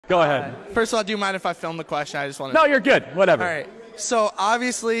Go ahead. First of all, do you mind if I film the question? I just want to... No, you're good. Whatever. All right. So,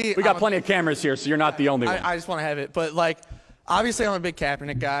 obviously... We got plenty of cameras here, so you're not the only one. I just want to have it. But, like, obviously I'm a big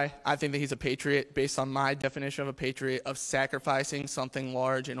Kaepernick guy. I think that he's a patriot based on my definition of a patriot, of sacrificing something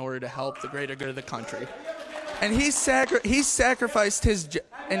large in order to help the greater good of the country. And he's sacrificed his...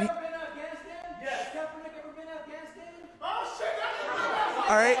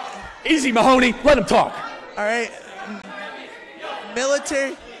 All right. Easy, Mahoney. Let him talk. All right.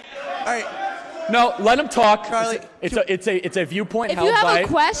 Military. All right. No, let him talk. Charlie, it's a viewpoint if held by... If you have a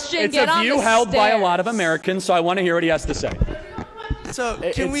question, it's get a on view the held stairs. by a lot of Americans, so I want to hear what he has to say. So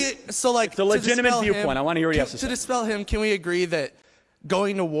can we... So, like... It's a legitimate viewpoint. I want to hear what he has to say. To dispel him, can we agree that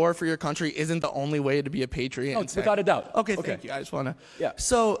going to war for your country isn't the only way to be a patriot? No, without a doubt. Okay, thank you. I just want to... Yeah.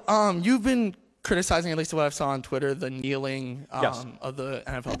 So, you've been criticizing, at least what I've saw on Twitter, the kneeling Yes. of the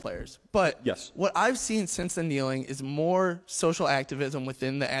NFL players. But yes. What I've seen since the kneeling is more social activism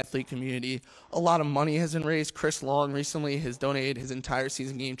within the athlete community. A lot of money has been raised. Chris Long recently has donated his entire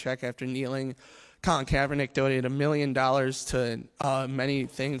season game check after kneeling. Colin Kaepernick donated $1 million to many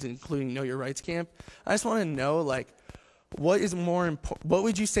things, including Know Your Rights Camp. I just want to know, like, what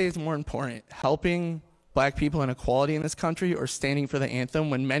would you say is more important, helping black people and equality in this country, or standing for the anthem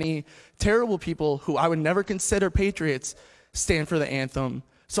when many terrible people who I would never consider patriots stand for the anthem?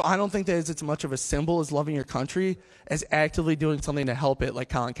 So I don't think that it's as much of a symbol as loving your country as actively doing something to help it, like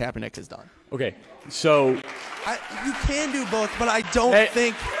Colin Kaepernick has done. Okay, so... you can do both, but I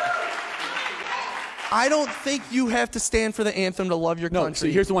don't think you have to stand for the anthem to love your country. No, so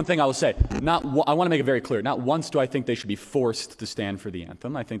here's the one thing I will say. I want to make it very clear. Not once do I think they should be forced to stand for the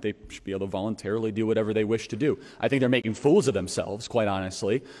anthem. I think they should be able to voluntarily do whatever they wish to do. I think they're making fools of themselves, quite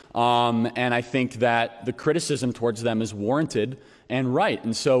honestly. And I think that the criticism towards them is warranted and right.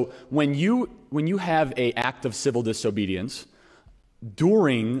 And so when you have an act of civil disobedience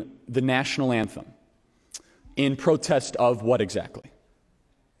during the national anthem, in protest of what exactly?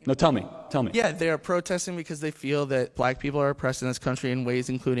 No, tell me. Yeah, they are protesting because they feel that black people are oppressed in this country in ways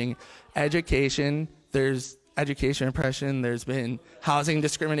including education. There's education oppression. There's been housing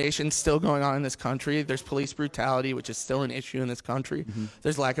discrimination still going on in this country. There's police brutality, which is still an issue in this country. Mm-hmm.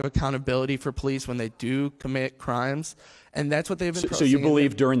 There's lack of accountability for police when they do commit crimes. And that's what they've been protesting. So you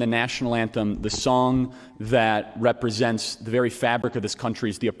believe during the national anthem, the song that represents the very fabric of this country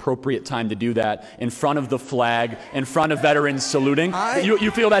is the appropriate time to do that in front of the flag, in front of veterans saluting?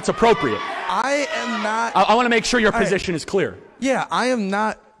 You feel that's appropriate? I am not... I want to make sure your position is clear. Yeah, I am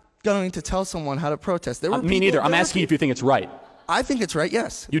not going to tell someone how to protest. Me neither. I'm asking you if you think it's right. I think it's right,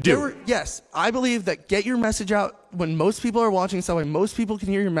 yes. You do? Yes. I believe that get your message out when most people are watching something, most people can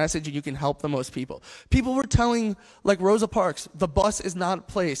hear your message and you can help the most people. People were telling, like Rosa Parks, the bus is not a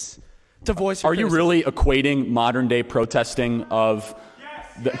place to voice your criticism. Are you really equating modern day protesting of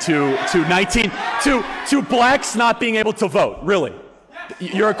to blacks not being able to vote? Really?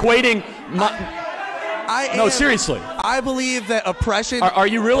 You're equating... No, seriously. I believe that oppression... Are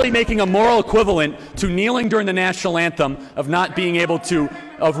you really making a moral equivalent to kneeling during the national anthem of not being able to,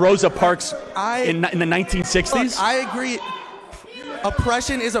 of Rosa Parks in the 1960s? Look, I agree.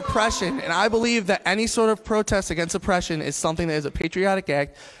 Oppression is oppression, and I believe that any sort of protest against oppression is something that is a patriotic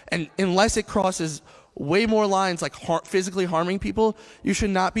act, and unless it crosses way more lines like physically harming people, you should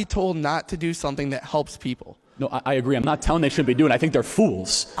not be told not to do something that helps people. No, I agree. I'm not telling they shouldn't be doing it. I think they're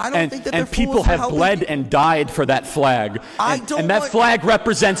fools. I don't think that they're fools. And people have bled and died for that flag. And that flag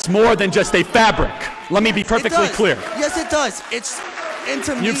represents more than just a fabric. Let me be perfectly clear. Yes, it does.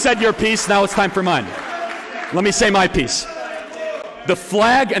 You've said your piece. Now it's time for mine. Let me say my piece. The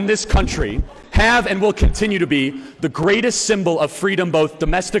flag and this country have and will continue to be the greatest symbol of freedom, both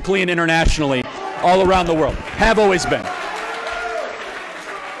domestically and internationally, all around the world. Have always been.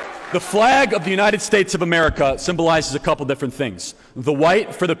 The flag of the United States of America symbolizes a couple different things. The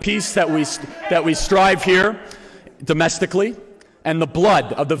white for the peace that we strive here domestically, and the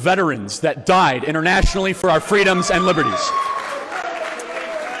blood of the veterans that died internationally for our freedoms and liberties.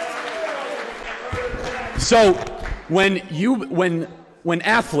 So when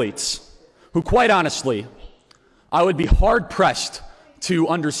athletes, who quite honestly, I would be hard-pressed to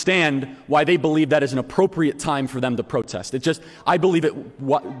understand why they believe that is an appropriate time for them to protest. I believe it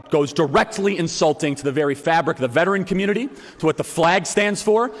goes directly insulting to the very fabric of the veteran community, to what the flag stands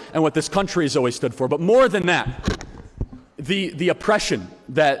for, and what this country has always stood for. But more than that, the oppression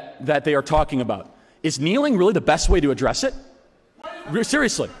that they are talking about, is kneeling really the best way to address it?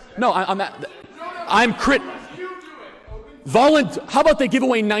 Seriously. No, how about they give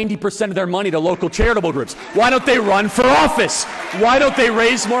away 90% of their money to local charitable groups? Why don't they run for office? Why don't they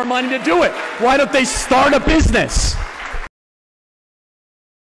raise more money to do it? Why don't they start a business?